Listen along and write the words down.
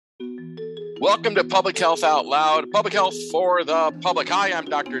Welcome to Public Health Out Loud, public health for the public. Hi, I'm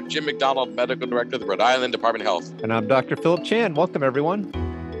Dr. Jim McDonald, Medical Director of the Rhode Island Department of Health. And I'm Dr. Philip Chan. Welcome, everyone.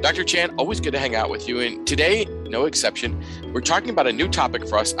 Dr. Chan, always good to hang out with you. And today, no exception, we're talking about a new topic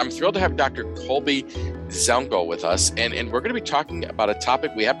for us. I'm thrilled to have Dr. Colby Zungul with us. And we're going to be talking about a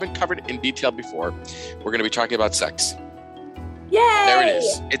topic we haven't covered in detail before. We're going to be talking about sex. Yay! There it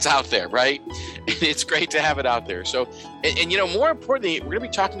is. It's out there, right? It's great to have it out there. So, more importantly, we're going to be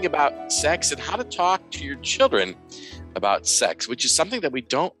talking about sex and how to talk to your children about sex, which is something that we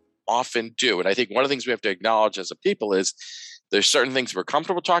don't often do. And I think one of the things we have to acknowledge as a people is there's certain things we're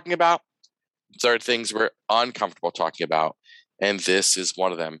comfortable talking about, certain things we're uncomfortable talking about. And this is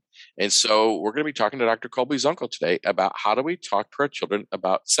one of them. And so we're going to be talking to Dr. Colby Zungul today about how do we talk to our children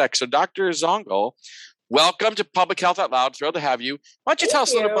about sex. So Dr. Zungul, welcome to Public Health Out Loud. Thrilled to have you. Why don't you tell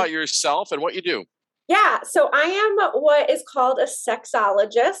us a little about yourself and what you do? Yeah, so I am what is called a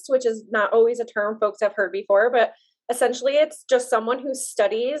sexologist, which is not always a term folks have heard before, but essentially it's just someone who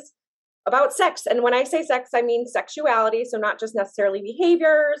studies about sex. And when I say sex, I mean sexuality. So not just necessarily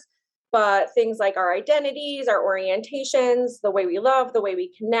behaviors, but things like our identities, our orientations, the way we love, the way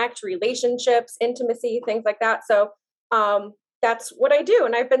we connect, relationships, intimacy, things like that. So that's what I do.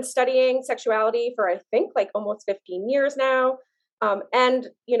 And I've been studying sexuality for, I think, like almost 15 years now. And,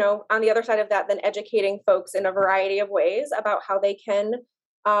 on the other side of that, then educating folks in a variety of ways about how they can,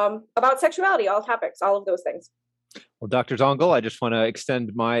 about sexuality, all topics, all of those things. Well, Dr. Zungul, I just want to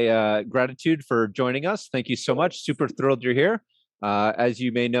extend my gratitude for joining us. Thank you so much. Super thrilled you're here. As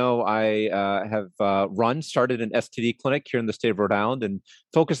you may know, I have started an STD clinic here in the state of Rhode Island and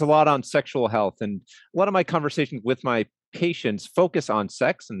focus a lot on sexual health. And a lot of my conversations with my patients focus on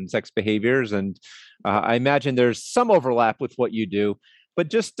sex and sex behaviors. And I imagine there's some overlap with what you do. But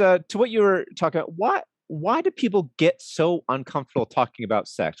just to what you were talking about, why do people get so uncomfortable talking about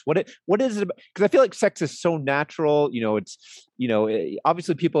sex? What is it? Because I feel like sex is so natural.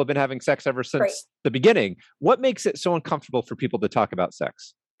 Obviously people have been having sex ever since the beginning. What makes it so uncomfortable for people to talk about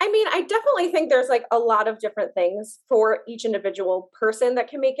sex? I mean, I definitely think there's like a lot of different things for each individual person that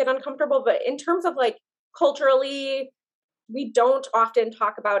can make it uncomfortable. But in terms of like culturally, we don't often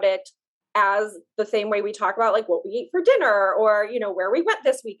talk about it as the same way we talk about like what we ate for dinner or, where we went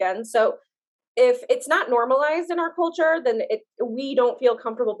this weekend. So if it's not normalized in our culture, then we don't feel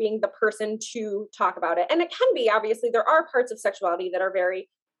comfortable being the person to talk about it. And it can be, obviously, there are parts of sexuality that are very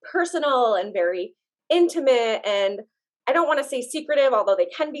personal and very intimate. And I don't want to say secretive, although they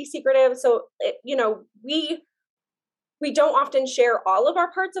can be secretive. So, we don't often share all of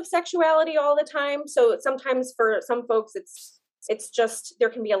our parts of sexuality all the time. So sometimes for some folks, it's just, there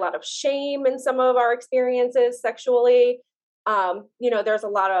can be a lot of shame in some of our experiences sexually. There's a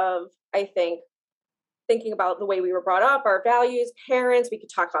lot of, I think, thinking about the way we were brought up, our values, parents, we could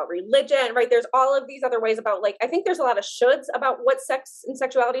talk about religion, right? There's all of these other ways about I think there's a lot of shoulds about what sex and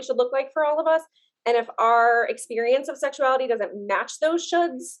sexuality should look like for all of us. And if our experience of sexuality doesn't match those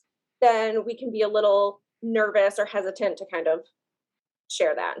shoulds, then we can be a little nervous or hesitant to kind of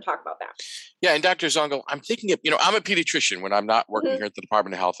share that and talk about that. Yeah. And Dr. Zungul, I'm thinking of, I'm a pediatrician when I'm not working here at the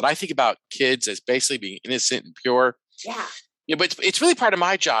Department of Health. And I think about kids as basically being innocent and pure. Yeah. Yeah, but it's really part of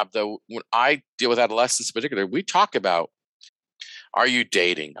my job, though. When I deal with adolescents in particular, we talk about, are you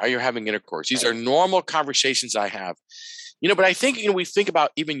dating? Are you having intercourse? These are normal conversations I have. But I think, we think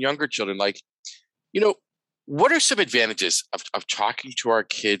about even younger children, what are some advantages of talking to our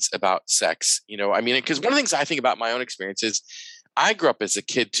kids about sex? Because one of the things I think about my own experience is I grew up as a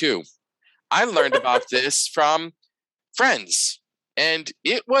kid, too. I learned about this from friends, and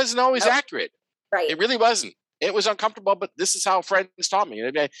it wasn't always accurate. Right. It really wasn't. It was uncomfortable, but this is how friends taught me.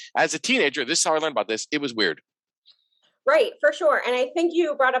 As a teenager, this is how I learned about this. It was weird. Right, for sure. And I think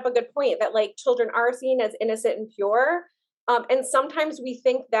you brought up a good point that children are seen as innocent and pure. And sometimes we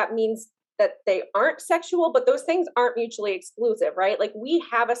think that means that they aren't sexual, but those things aren't mutually exclusive, right? We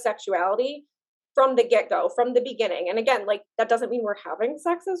have a sexuality from the get-go, from the beginning. And again, that doesn't mean we're having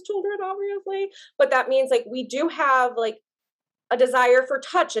sex as children, obviously, but that means we do have a desire for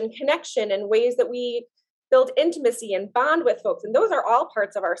touch and connection and ways that we build intimacy and bond with folks. And those are all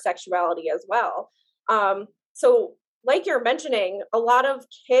parts of our sexuality as well. So like you're mentioning, a lot of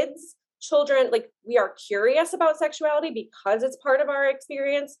children, we are curious about sexuality because it's part of our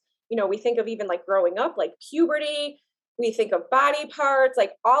experience. We think of even growing up, puberty, we think of body parts,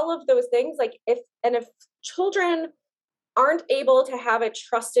 all of those things. If children aren't able to have a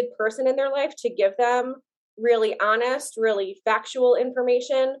trusted person in their life to give them really honest, really factual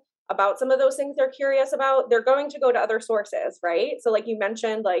information about some of those things they're curious about, they're going to go to other sources, right? So you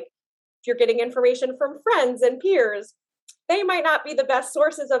mentioned, if you're getting information from friends and peers, they might not be the best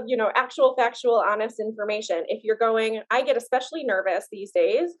sources of, actual, factual, honest information. If you're going, I get especially nervous these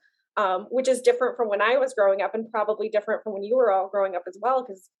days, which is different from when I was growing up and probably different from when you were all growing up as well,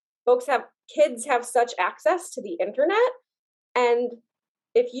 because kids have such access to the internet. And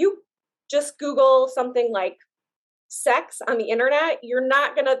if you just Google something like sex on the internet, you're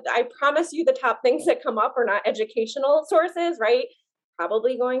not going to, I promise you, the top things that come up are not educational sources, right?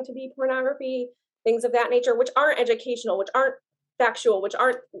 Probably going to be pornography, things of that nature, which aren't educational, which aren't factual, which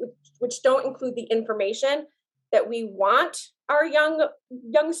don't include the information that we want our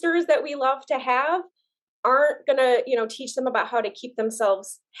youngsters that we love to have, aren't going to, teach them about how to keep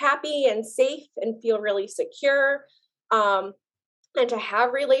themselves happy and safe and feel really secure, and to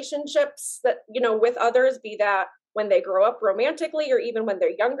have relationships that, with others, be that when they grow up romantically or even when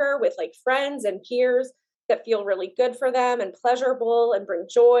they're younger with like friends and peers that feel really good for them and pleasurable and bring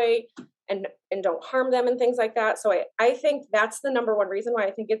joy and don't harm them and things like that. So I think that's the number one reason why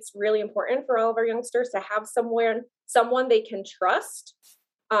I think it's really important for all of our youngsters to have someone they can trust,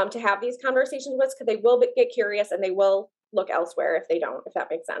 to have these conversations with, because they will get curious and they will look elsewhere if they don't, if that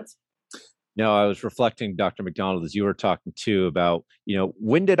makes sense. No, I was reflecting, Dr. McDonald, as you were talking too about,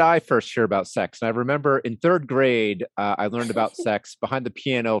 when did I first hear about sex? And I remember in third grade, I learned about sex behind the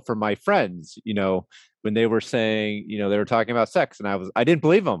piano from my friends, when they were saying, they were talking about sex, and I didn't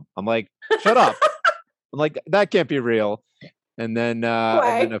believe them. I'm like, shut up. I'm like, that can't be real. And then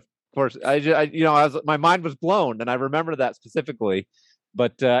of course, my mind was blown, and I remember that specifically.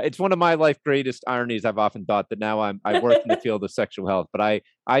 But it's one of my life greatest ironies. I've often thought that now I work in the field of sexual health, but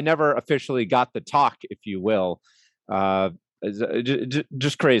I never officially got the talk, if you will.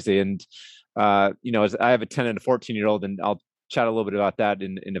 Just crazy. And, as I have a 10 and a 14-year-old, and I'll chat a little bit about that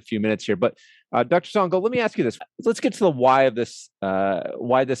in a few minutes here. But Dr. Zongel, let me ask you this. Let's get to the why of this,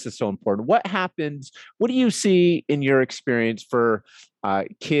 why this is so important. What happens? What do you see in your experience for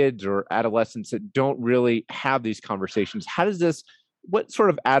kids or adolescents that don't really have these conversations? What sort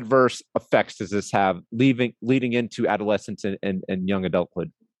of adverse effects does this have leading into adolescence and young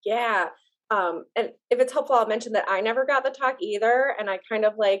adulthood? Yeah. And if it's helpful, I'll mention that I never got the talk either. And I kind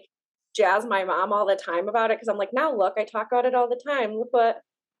of like jazz my mom all the time about it, because I'm like, now look, I talk about it all the time. Look what,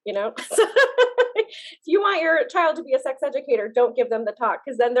 if you want your child to be a sex educator, don't give them the talk,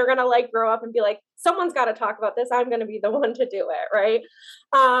 because then they're going to like grow up and be like, someone's got to talk about this. I'm going to be the one to do it. Right.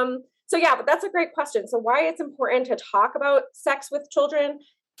 So yeah, but that's a great question. So why it's important to talk about sex with children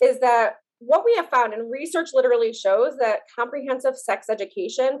is that what we have found, and research literally shows, that comprehensive sex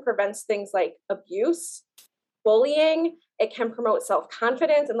education prevents things like abuse, bullying. It can promote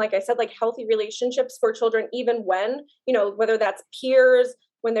self-confidence. And like I said, like healthy relationships for children, even when, whether that's peers,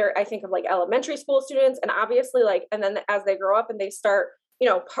 when I think of like elementary school students, and obviously and then as they grow up and they start,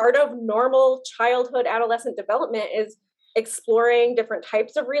 part of normal childhood, adolescent development is exploring different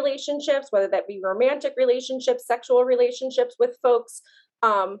types of relationships, whether that be romantic relationships, sexual relationships with folks.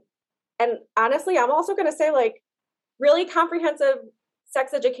 And honestly, I'm also going to say really comprehensive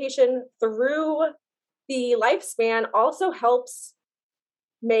sex education through the lifespan also helps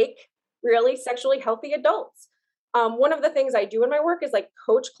make really sexually healthy adults. One of the things I do in my work is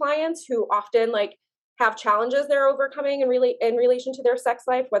coach clients who often have challenges they're overcoming in relation to their sex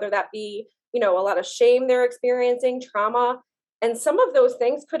life, whether that be a lot of shame they're experiencing, trauma. And some of those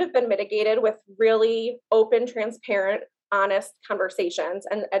things could have been mitigated with really open, transparent, honest conversations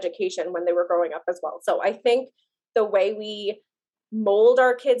and education when they were growing up as well. So I think the way we mold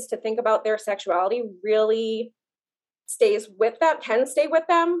our kids to think about their sexuality really can stay with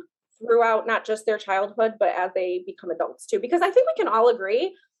them throughout not just their childhood, but as they become adults too. Because I think we can all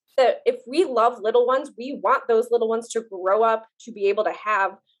agree that if we love little ones, we want those little ones to grow up to be able to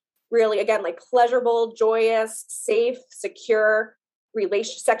have really, again, pleasurable, joyous, safe, secure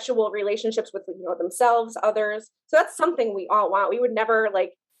sexual relationships with themselves, others. So that's something we all want. We would never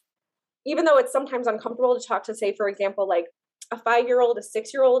even though it's sometimes uncomfortable to talk to, say, for example, a 5-year-old, a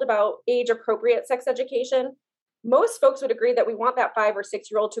 6-year-old about age appropriate sex education, most folks would agree that we want that 5 or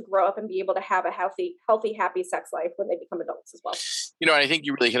 6-year-old to grow up and be able to have a healthy, happy sex life when they become adults as well. And I think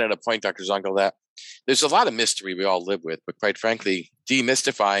you really hit on a point, Dr. Zongel, that there's a lot of mystery we all live with, but quite frankly,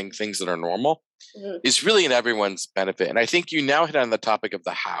 demystifying things that are normal is really in everyone's benefit. And I think you now hit on the topic of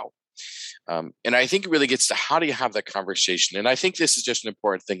the how. And I think it really gets to how do you have that conversation? And I think this is just an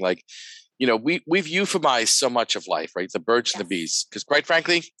important thing. We've euphemized so much of life, right? The birds and the bees, because quite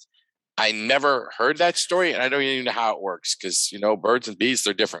frankly, I never heard that story, and I don't even know how it works because, birds and bees,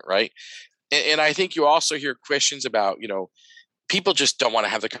 they're different, right? And I think you also hear questions about, people just don't want to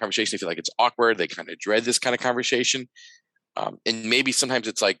have the conversation. They feel like it's awkward. They kind of dread this kind of conversation. And maybe sometimes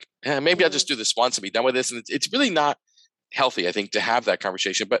it's maybe I'll just do this once and be done with this. And it's really not healthy, I think, to have that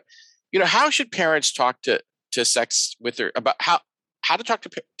conversation. But, how should parents talk to sex with their, about how to talk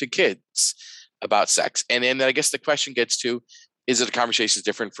to kids about sex? And then I guess the question gets to, is it a conversation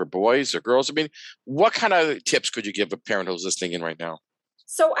different for boys or girls? I mean, what kind of tips could you give a parent who's listening in right now?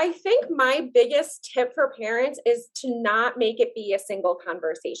 So I think my biggest tip for parents is to not make it be a single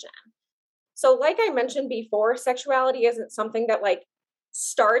conversation. So like I mentioned before, sexuality isn't something that like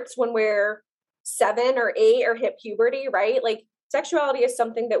starts when we're 7 or 8 or hit puberty, right? Like sexuality is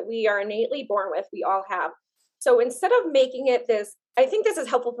something that we are innately born with. We all have. So instead of making it this, I think this is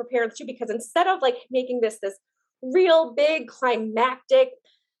helpful for parents too, because instead of like making this real big climactic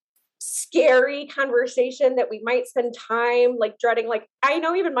scary conversation that we might spend time like dreading, like I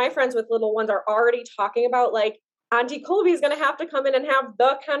know even my friends with little ones are already talking about like Auntie Colby's going to have to come in and have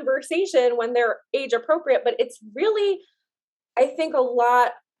the conversation when they're age appropriate, but it's really, I think, a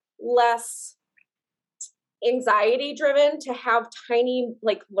lot less anxiety driven to have tiny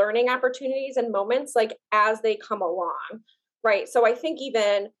like learning opportunities and moments like as they come along, right? So I think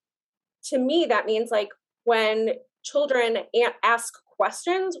even to me that means like when children ask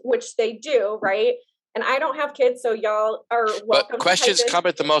questions, which they do, right? And I don't have kids, so y'all are welcome. But questions come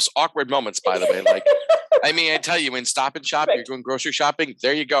at the most awkward moments, by the way. Like, I mean, I tell you, when Stop and Shop, right, you're doing grocery shopping,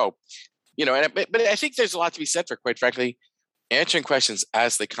 there you go. But I think there's a lot to be said for, quite frankly, answering questions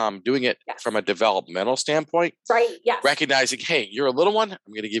as they come, doing it from a developmental standpoint. Right, yes. Recognizing, hey, you're a little one,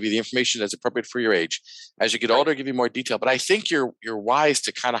 I'm going to give you the information that's appropriate for your age. As you get older, give you more detail. But I think you're wise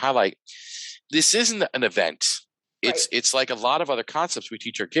to kind of highlight, this isn't an event. It's like a lot of other concepts we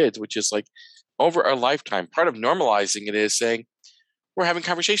teach our kids, which is like over our lifetime. Part of normalizing it is saying, we're having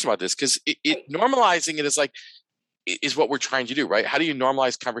conversation about this, because normalizing it is what we're trying to do, right? How do you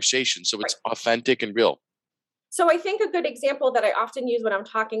normalize conversation so it's authentic and real? So I think a good example that I often use when I'm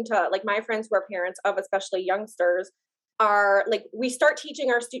talking to like my friends who are parents of especially youngsters are like, we start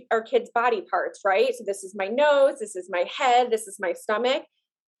teaching our kids body parts, right? So this is my nose, this is my head, this is my stomach.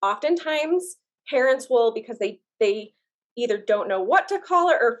 Oftentimes parents will, because they either don't know what to call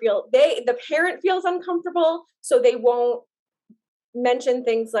it or the parent feels uncomfortable, so they won't mention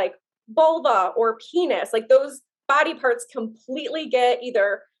things like vulva or penis. Like those body parts completely get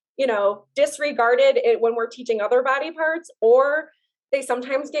either, disregarded when we're teaching other body parts, or they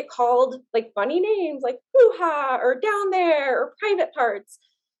sometimes get called like funny names like hoo-ha or down there or private parts.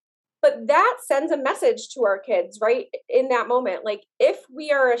 But that sends a message to our kids, right? In that moment, like if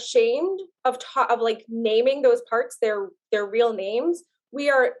we are ashamed of like naming those parts their real names,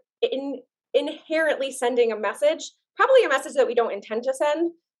 we are inherently sending a message, probably a message that we don't intend to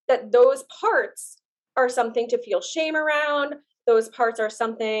send, that those parts are something to feel shame around. Those parts are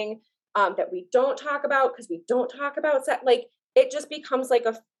something that we don't talk about because we don't talk about sex. Like it just becomes like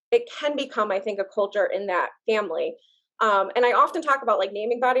it can become, I think, a culture in that family. And I often talk about like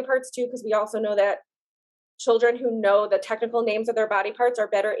naming body parts too, because we also know that children who know the technical names of their body parts are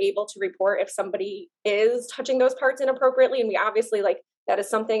better able to report if somebody is touching those parts inappropriately. And we obviously like, that is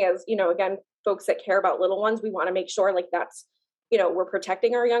something as, again, folks that care about little ones, we want to make sure like that's, we're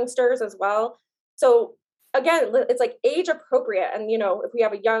protecting our youngsters as well. So again, it's like age appropriate. And, if we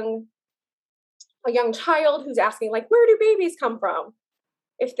have a young child who's asking like, where do babies come from?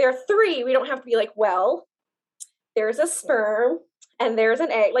 If they're 3, we don't have to be like, well, there's a sperm and there's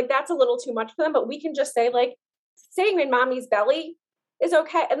an egg. Like that's a little too much for them, but we can just say like, staying in mommy's belly is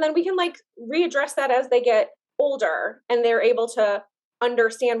okay. And then we can like readdress that as they get older and they're able to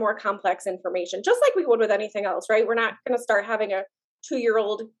understand more complex information, just like we would with anything else, right? We're not going to start having a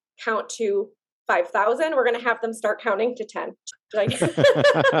 2-year-old count to 5,000. We're going to have them start counting to 10. Like,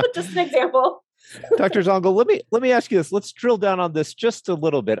 just an example. Dr. Zongel, let me ask you this. Let's drill down on this just a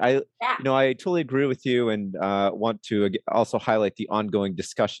little bit. I totally agree with you, and want to also highlight the ongoing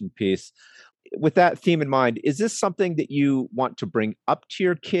discussion piece. With that theme in mind, is this something that you want to bring up to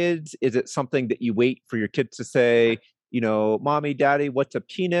your kids? Is it something that you wait for your kids to say, mommy, daddy, what's a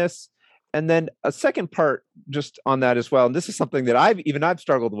penis? And then a second part just on that as well, and this is something that I've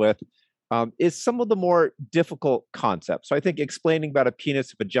struggled with, is some of the more difficult concepts. So I think explaining about a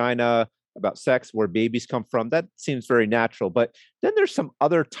penis, vagina, about sex, where babies come from, that seems very natural. But then there's some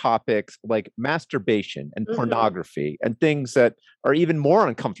other topics like masturbation and pornography and things that are even more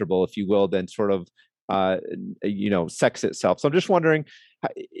uncomfortable, if you will, than sort of, sex itself. So I'm just wondering,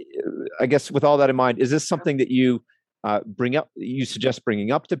 I guess with all that in mind, is this something that you suggest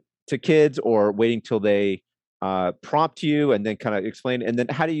bringing up to kids, or waiting till they prompt you and then kind of explain? And then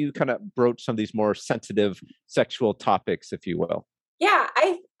how do you kind of broach some of these more sensitive sexual topics, if you will? Yeah,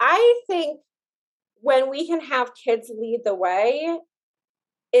 I think when we can have kids lead the way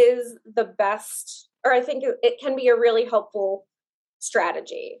is the best or I think it can be a really helpful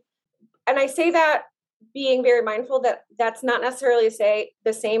strategy. And I say that being very mindful that that's not necessarily say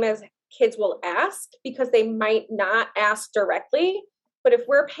the same as kids will ask, because they might not ask directly. But if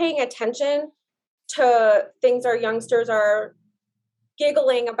we're paying attention to things our youngsters are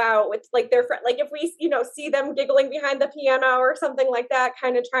giggling about with like their friend, like if we, see them giggling behind the piano or something like that,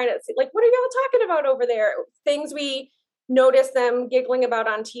 kind of trying to see, like, what are y'all talking about over there? Things we notice them giggling about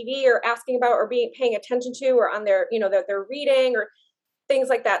on TV or asking about or paying attention to, or on their, that they're reading or things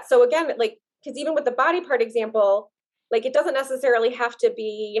like that. So again, like, because even with the body part example, like it doesn't necessarily have to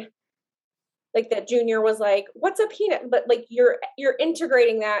be like that Junior was like, what's a peanut? But like you're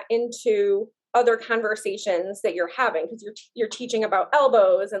integrating that into other conversations that you're having, because you're teaching about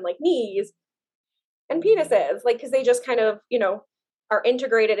elbows and like knees and penises, like, because they just kind of, are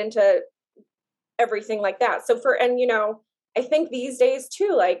integrated into everything like that. So I think these days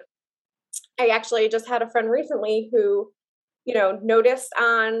too, like I actually just had a friend recently who, noticed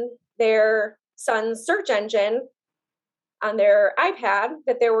on their son's search engine on their iPad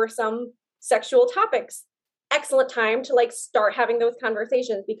that there were some sexual topics. Excellent time to like start having those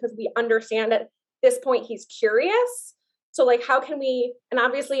conversations, because we understand at this point he's curious. So like, how can we, and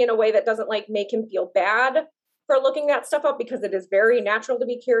obviously in a way that doesn't like make him feel bad for looking that stuff up, because it is very natural to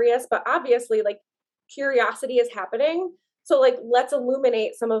be curious, but obviously like curiosity is happening. So like, let's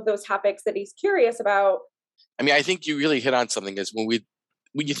illuminate some of those topics that he's curious about. I mean, I think you really hit on something, is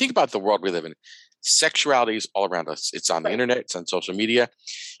when you think about the world we live in, sexuality is all around us. It's on the internet, it's on social media,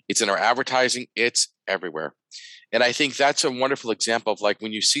 it's in our advertising, it's everywhere. And I think that's a wonderful example of like,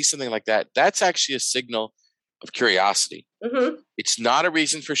 when you see something like that, that's actually a signal of curiosity. Mm-hmm. It's not a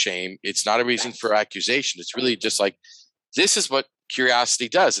reason for shame. It's not a reason for accusation. It's really just like, this is what curiosity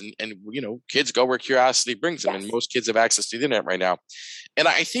does. And kids go where curiosity brings them. Yes. And most kids have access to the internet right now. And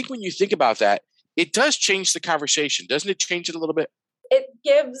I think when you think about that, it does change the conversation. Doesn't it change it a little bit? It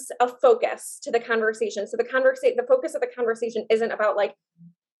gives a focus to the conversation. So the focus of the conversation isn't about like,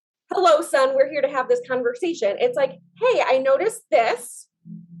 hello, son, we're here to have this conversation. It's like, hey, I noticed this.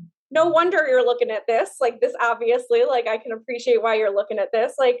 No wonder you're looking at this. Like this, obviously, like I can appreciate why you're looking at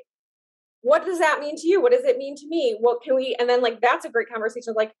this. Like, what does that mean to you? What does it mean to me? What can we, and then like, that's a great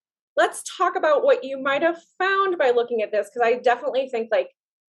conversation. Like, let's talk about what you might have found by looking at this. Cause I definitely think like,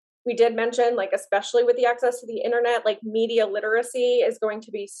 we did mention, like, especially with the access to the internet, like media literacy is going to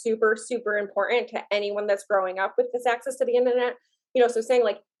be super, super important to anyone that's growing up with this access to the internet. So saying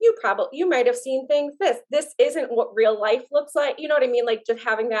like, you might have seen things, this isn't what real life looks like. You know what I mean? Like just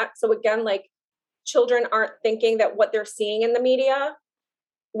having that. So again, like children aren't thinking that what they're seeing in the media,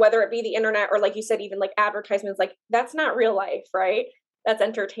 whether it be the internet or like you said, even like advertisements, like that's not real life, right? That's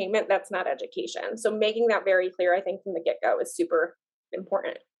entertainment. That's not education. So making that very clear, I think from the get-go is super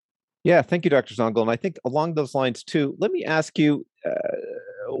important. Yeah, thank you, Dr. Zongel. And I think along those lines too, let me ask you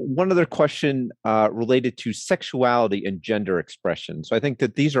one other question related to sexuality and gender expression. So I think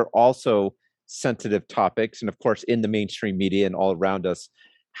that these are also sensitive topics, and of course, in the mainstream media and all around us.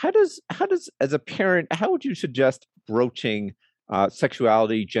 How does as a parent, how would you suggest broaching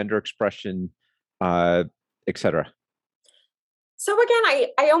sexuality, gender expression, et cetera? So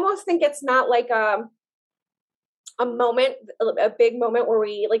again, I almost think it's not like a big moment where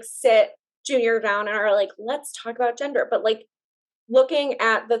we like sit Junior down and are like, let's talk about gender, but like looking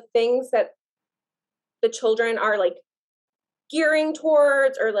at the things that the children are like gearing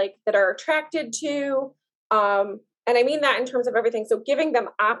towards or like that are attracted to. And I mean that in terms of everything. So giving them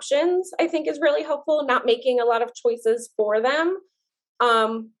options, I think is really helpful, not making a lot of choices for them.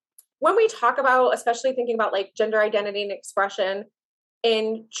 When we talk about, especially thinking about like gender identity and expression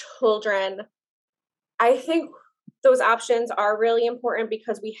in children, I think those options are really important,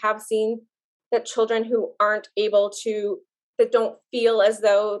 because we have seen that children who aren't able to, that don't feel as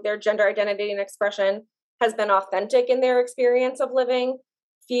though their gender identity and expression has been authentic in their experience of living,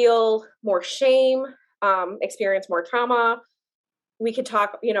 feel more shame, experience more trauma. We could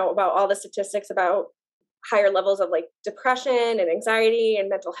talk, about all the statistics about higher levels of like depression and anxiety and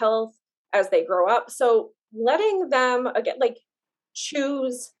mental health as they grow up. So letting them again, like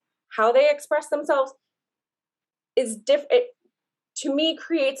choose how they express themselves is different, to me,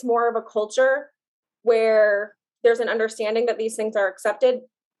 creates more of a culture where there's an understanding that these things are accepted,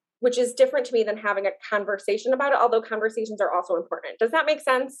 which is different to me than having a conversation about it, although conversations are also important. Does that make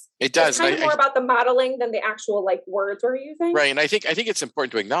sense? It does. It's kind of more about the modeling than the actual like words we're using. Right. And I think it's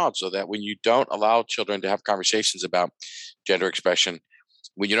important to acknowledge, though, that when you don't allow children to have conversations about gender expression,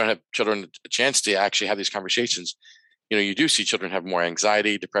 when you don't have children a chance to actually have these conversations, you do see children have more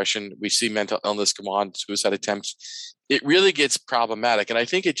anxiety, depression. We see mental illness come on, suicide attempts. It really gets problematic. And I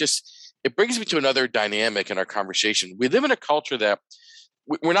think it just, it brings me to another dynamic in our conversation. We live in a culture that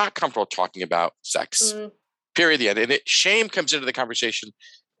we're not comfortable talking about sex, period, the end. And shame comes into the conversation,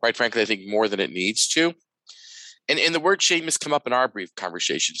 quite frankly, I think more than it needs to. And the word shame has come up in our brief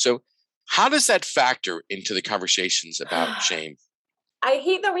conversation. So how does that factor into the conversations about shame? I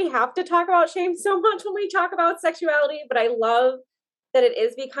hate that we have to talk about shame so much when we talk about sexuality, but I love that it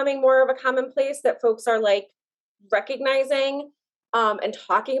is becoming more of a commonplace that folks are like recognizing and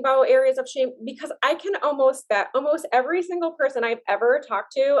talking about areas of shame, because I can almost bet almost every single person I've ever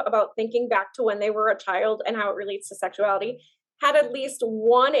talked to about thinking back to when they were a child and how it relates to sexuality had at least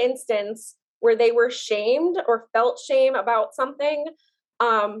one instance where they were shamed or felt shame about something.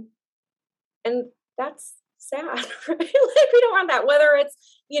 And that's sad, right? Like, we don't want that, whether it's,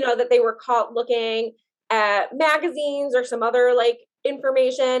 that they were caught looking at magazines or some other like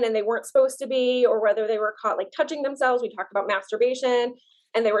information and they weren't supposed to be, or whether they were caught like touching themselves. We talked about masturbation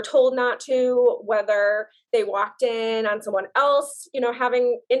and they were told not to, whether they walked in on someone else,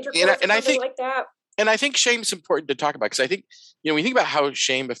 having intercourse or something like that. And I think shame is important to talk about, because I think, when you think about how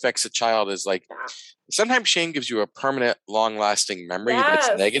shame affects a child is like, sometimes shame gives you a permanent, long-lasting memory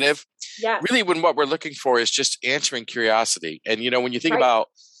that's negative. Yes. Really, when what we're looking for is just answering curiosity. And, when you think about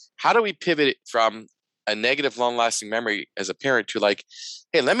how do we pivot from a negative, long-lasting memory as a parent to like,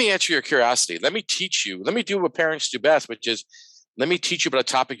 hey, let me answer your curiosity. Let me teach you. Let me do what parents do best, which is let me teach you about a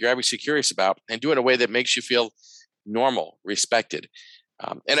topic you're obviously curious about and do it in a way that makes you feel normal, respected.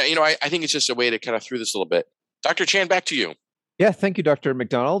 I think it's just a way to kind of through this a little bit. Dr. Chan, back to you. Yeah, thank you, Dr.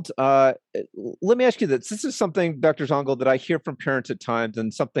 McDonald. Let me ask you this. This is something, Dr. Zongel, that I hear from parents at times,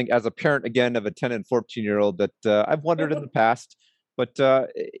 and something as a parent, again, of a 10 and 14-year-old that I've wondered in the past. But,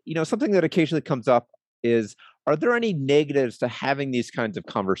 something that occasionally comes up is, are there any negatives to having these kinds of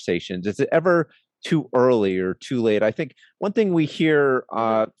conversations? Is it ever too early or too late? I think one thing we hear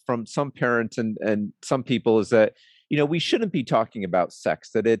from some parents and some people is that, we shouldn't be talking about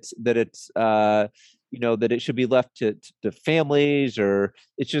sex, that it should be left to families, or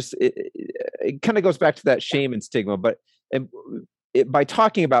it's just, it kind of goes back to that shame and stigma. But by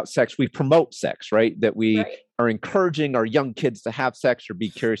talking about sex, we promote sex, right? That we are encouraging our young kids to have sex or be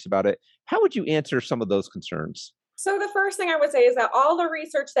curious about it. How would you answer some of those concerns? So the first thing I would say is that all the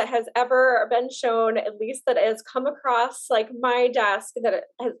research that has ever been shown, at least that has come across like my desk, that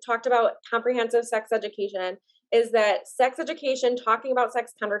has talked about comprehensive sex education, is that sex education, talking about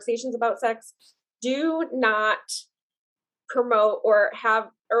sex, conversations about sex, do not promote or have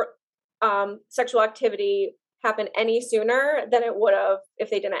sexual activity happen any sooner than it would have if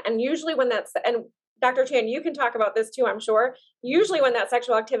they didn't. And usually when and Dr. Chan, you can talk about this too, I'm sure. Usually when that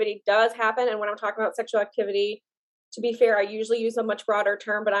sexual activity does happen, and when I'm talking about sexual activity, to be fair, I usually use a much broader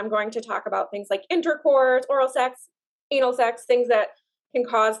term, but I'm going to talk about things like intercourse, oral sex, anal sex, things that can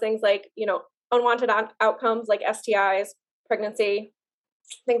cause things like, unwanted outcomes like STIs, pregnancy,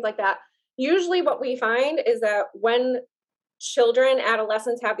 things like that. Usually what we find is that when children,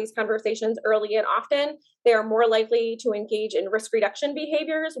 adolescents have these conversations early and often, they are more likely to engage in risk reduction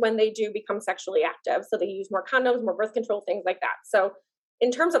behaviors when they do become sexually active. So they use more condoms, more birth control, things like that. So in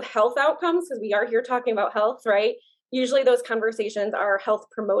terms of health outcomes, because we are here talking about health, right? Usually those conversations are health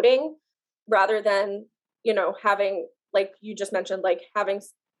promoting rather than, having, like you just mentioned, like having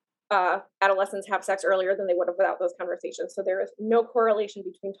adolescents have sex earlier than they would have without those conversations. So there is no correlation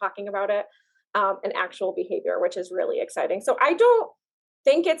between talking about it and actual behavior, which is really exciting. So I don't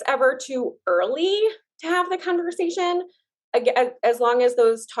think it's ever too early to have the conversation, as long as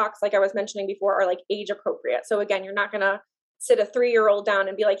those talks, like I was mentioning before, are like age appropriate. So again, you're not going to sit a 3-year-old down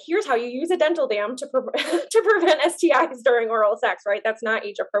and be like, here's how you use a dental dam to prevent STIs during oral sex, right? That's not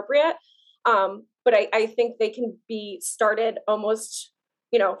age appropriate. But I think they can be started almost,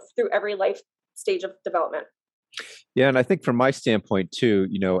 through every life stage of development. Yeah, and I think from my standpoint too,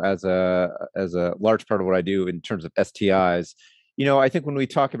 as a large part of what I do in terms of STIs, I think when we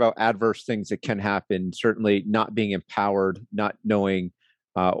talk about adverse things that can happen, certainly not being empowered, not knowing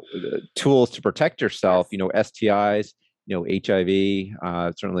tools to protect yourself, STIs, HIV,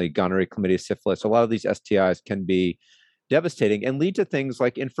 certainly gonorrhea, chlamydia, syphilis. A lot of these STIs can be devastating and lead to things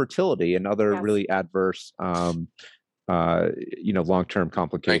like infertility and other really adverse long-term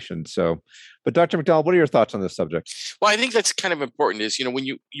complications. So, but Dr. McDonald, what are your thoughts on this subject? Well, I think that's kind of important is, when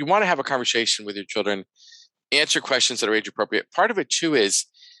you want to have a conversation with your children, answer questions that are age appropriate. Part of it too is,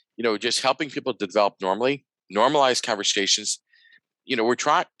 just helping people to develop normalize conversations. We're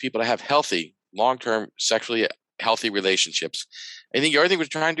trying people to have healthy, long-term, sexually healthy relationships. I think the other thing we're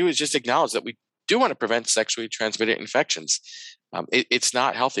trying to do is just acknowledge that we do want to prevent sexually transmitted infections. It's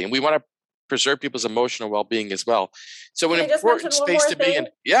not healthy. And we want to preserve people's emotional well-being as well. So an Can I just important mention one space more to be thing? in.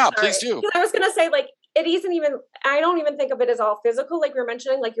 Yeah, Sorry. please do. 'Cause I was going to say, like, it isn't even, I don't even think of it as all physical, like you're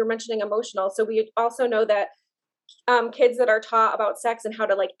mentioning emotional. So we also know that kids that are taught about sex and how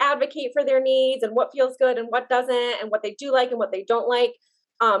to like advocate for their needs and what feels good and what doesn't and what they do like and what they don't like,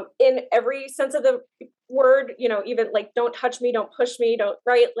 in every sense of the word, you know, even like don't touch me, don't push me, don't,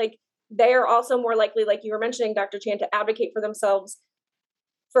 right? Like they are also more likely, like you were mentioning, Dr. Chan, to advocate for themselves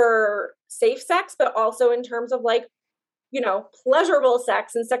for safe sex, but also in terms of like, you know, pleasurable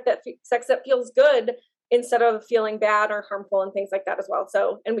sex and sex that feels good instead of feeling bad or harmful and things like that as well.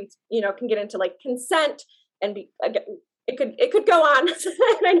 So, and we, you know, can get into like consent and it could go on.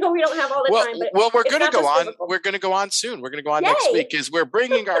 I know we don't have all the time, but we're going to go on. Physical. We're going to go on soon. We're going to go on Yay. next week because we're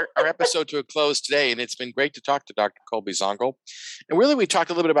bringing our episode to a close today. And it's been great to talk to Dr. Colby Zongel. And really, we talked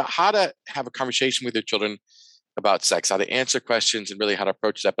a little bit about how to have a conversation with your children about sex, how to answer questions and really how to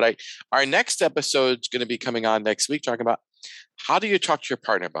approach that. But our next episode is going to be coming on next week, talking about how do you talk to your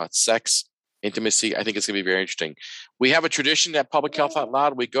partner about sex, intimacy. I think it's going to be very interesting. We have a tradition at Public Health Out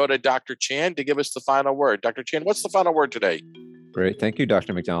Loud. We go to Dr. Chan to give us the final word. Dr. Chan, what's the final word today? Great. Thank you,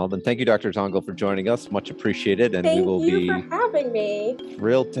 Dr. McDonald. And thank you, Dr. Zongel, for joining us. Much appreciated. And we will be for having me.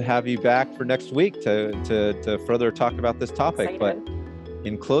 Thrilled to have you back for next week to further talk about this topic. But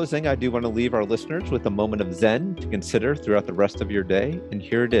in closing, I do want to leave our listeners with a moment of Zen to consider throughout the rest of your day. And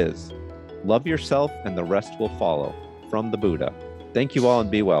here it is. Love yourself and the rest will follow. From the Buddha. Thank you all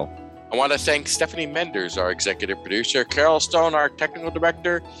and be well. I want to thank Stephanie Menders, our executive producer, Carol Stone, our technical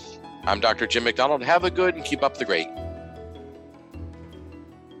director. I'm Dr. Jim McDonald. Have a good and keep up the great.